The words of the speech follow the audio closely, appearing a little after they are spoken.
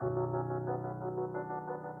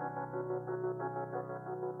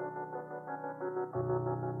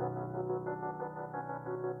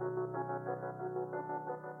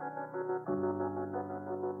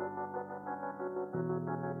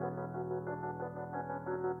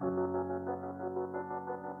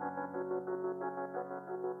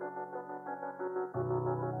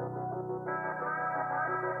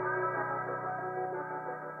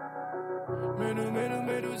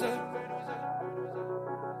Médusa.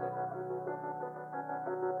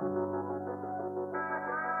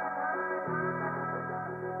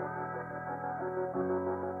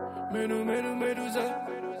 Médusa.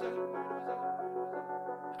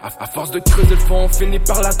 À force de creuser le fond, on finit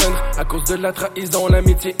par l'atteindre. À cause de la trahison,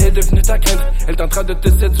 l'amitié est devenue ta crainte. Elle tentera de te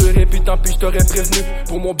séduire et puis tant pis je t'aurais prévenu.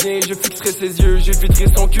 Pour mon bien, je fixerai ses yeux, j'éviterai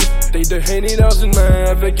son cul. Taille de Henny dans une main,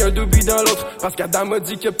 avec un doobie dans l'autre. Parce qu'Adam m'a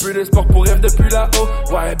dit qu'il n'y a plus d'espoir pour rêve depuis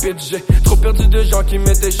là-haut. Ouais bitch, j'ai trop perdu de gens qui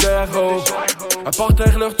m'étaient chers, oh. À part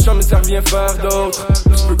taire leur chum, ça revient faire d'autres.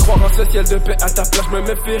 Je peux croire en ce ciel de paix, à ta place je me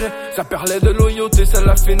méfierais. Ça parlait de loyauté, ça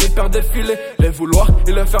l'a fini par défiler. Les vouloir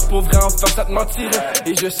et le faire pour vrai, enfin ça te mentirait.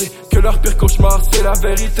 Et je sais que leur pire cauchemar c'est la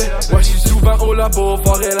vérité. Moi je suis souvent au labo,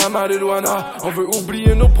 voir la marijuana. On veut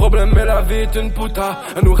oublier nos problèmes mais la vie est une puta.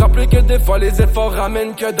 À nous rappeler que des fois les efforts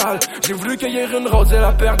ramènent que dalle. J'ai voulu cueillir une rose, elle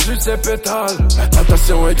a perdu ses pétales. La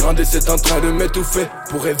tentation est grande et c'est en train de m'étouffer.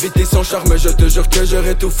 Pour éviter son charme je te jure que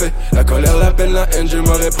j'aurais tout fait. La colère, la peine, la haine, je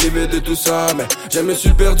m'aurais privé de tout ça. Mais je me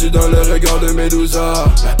suis perdu dans le regard de Médusa.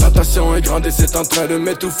 La tentation est grande et c'est en train de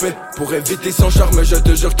m'étouffer. Pour éviter son charme je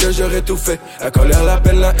te jure que j'aurais tout fait. La colère, la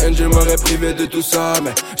peine, la haine, je m'aurais privé de tout ça.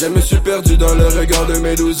 Mais je me suis perdu dans le regard de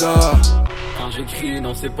Médusa. Quand j'écris,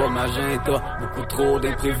 non c'est pas magenta. Beaucoup trop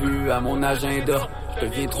d'imprévus à mon agenda. Je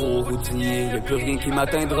deviens trop routinier, y'a plus rien qui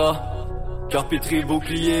m'atteindra. Cœur pétri,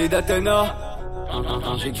 bouclier d'Athéna.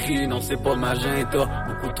 Quand j'écris, non c'est pas magenta.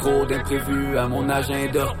 Beaucoup trop d'imprévus à mon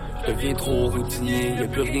agenda. Je deviens trop routinier, y'a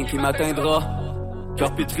plus rien qui m'atteindra.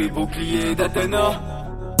 Cœur pétri, bouclier d'Athéna.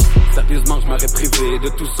 Sérieusement je m'aurais privé de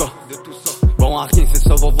tout ça. Bon à rien c'est ça,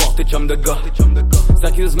 va voir tes chums de gars.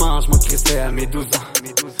 Sérieusement je m'en crissais à Médusa.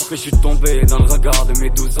 Mais je suis tombé dans le regard de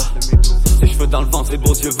Médusa. Ses cheveux dans le vent, ses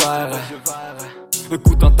beaux yeux verts. Un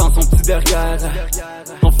coup t'entends son petit derrière.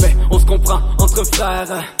 En fait on se comprend entre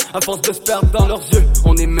frères. À force de se perdre dans leurs yeux,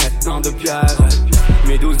 on est maintenant de pierre.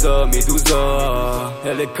 Médusa, Médusa,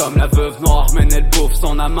 elle est comme la veuve noire, mais elle bouffe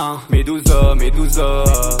son amant. Médusa, Médusa,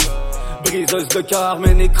 briseuse de cœur,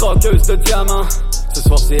 mais n'est croqueuse de diamants. Ce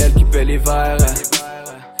soir c'est elle qui paie les verres.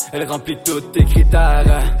 Elle remplit tous tes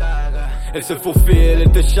critères. Elle se faufile,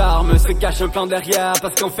 elle te charme, se cache un plan derrière.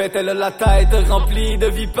 Parce qu'en fait elle a la tête remplie de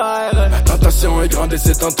vipères. La tentation est grande et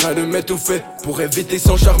c'est en train de m'étouffer. Pour éviter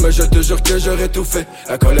son charme je te jure que j'aurais tout fait.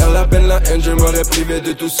 La colère, la peine, la haine, je m'aurais privé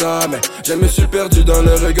de tout ça. Mais je me suis perdu dans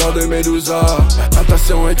le regard de Médusa. La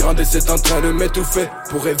tentation est grande et c'est en train de m'étouffer.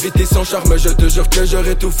 Pour éviter son charme je te jure que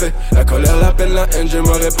j'aurais tout fait. La colère, la peine, la haine, je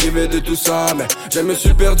m'aurais privé de tout ça. Mais je me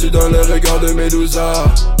suis perdu dans le regard de Médusa.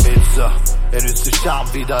 Médusa, elle est ce charme,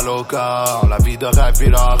 vida loca. La vie de rêve, et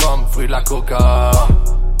la rhum, fruit de la coca.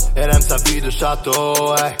 Elle aime sa vie de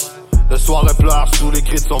château, hey. Le soir elle pleure sous les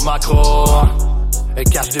cris de son macro. Elle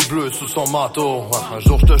cache des bleus sous son manteau. Un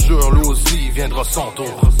jour je te jure, lui aussi viendra son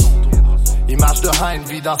tour. Image de haine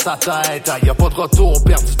vit dans sa tête. Y a pas de retour,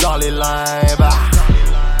 perdu dans les limbes.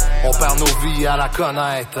 On perd nos vies à la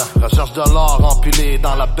connaître. Recherche de l'or empilé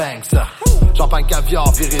dans la Banks. Champagne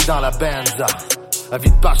caviar viré dans la Benz. La vie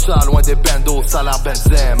de Pacha, loin des bendos, salaire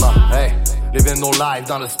Benzema. Hey, living no life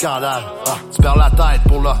dans le scandale. Tu perds la tête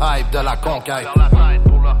pour le hype de la conquête.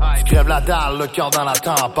 Tu crèves la dalle, le cœur dans la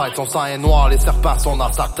tempête. Son sang est noir, les serpents sont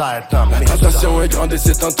dans sa tête. La tentation est grande et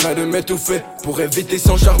c'est en train de m'étouffer. Pour éviter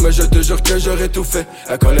son charme, je te jure que j'aurais tout fait.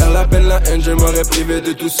 La colère, la peine, la haine, je m'aurais privé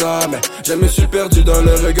de tout ça. Mais je me suis perdu dans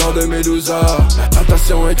le regard de Médusa. La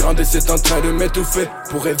tentation est grande et c'est en train de m'étouffer.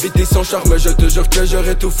 Pour éviter son charme, je te jure que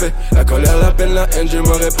j'aurais tout fait. La colère, la peine, la haine, je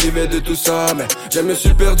m'aurais privé de tout ça. Mais je me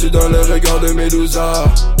suis perdu dans le regard de Médusa.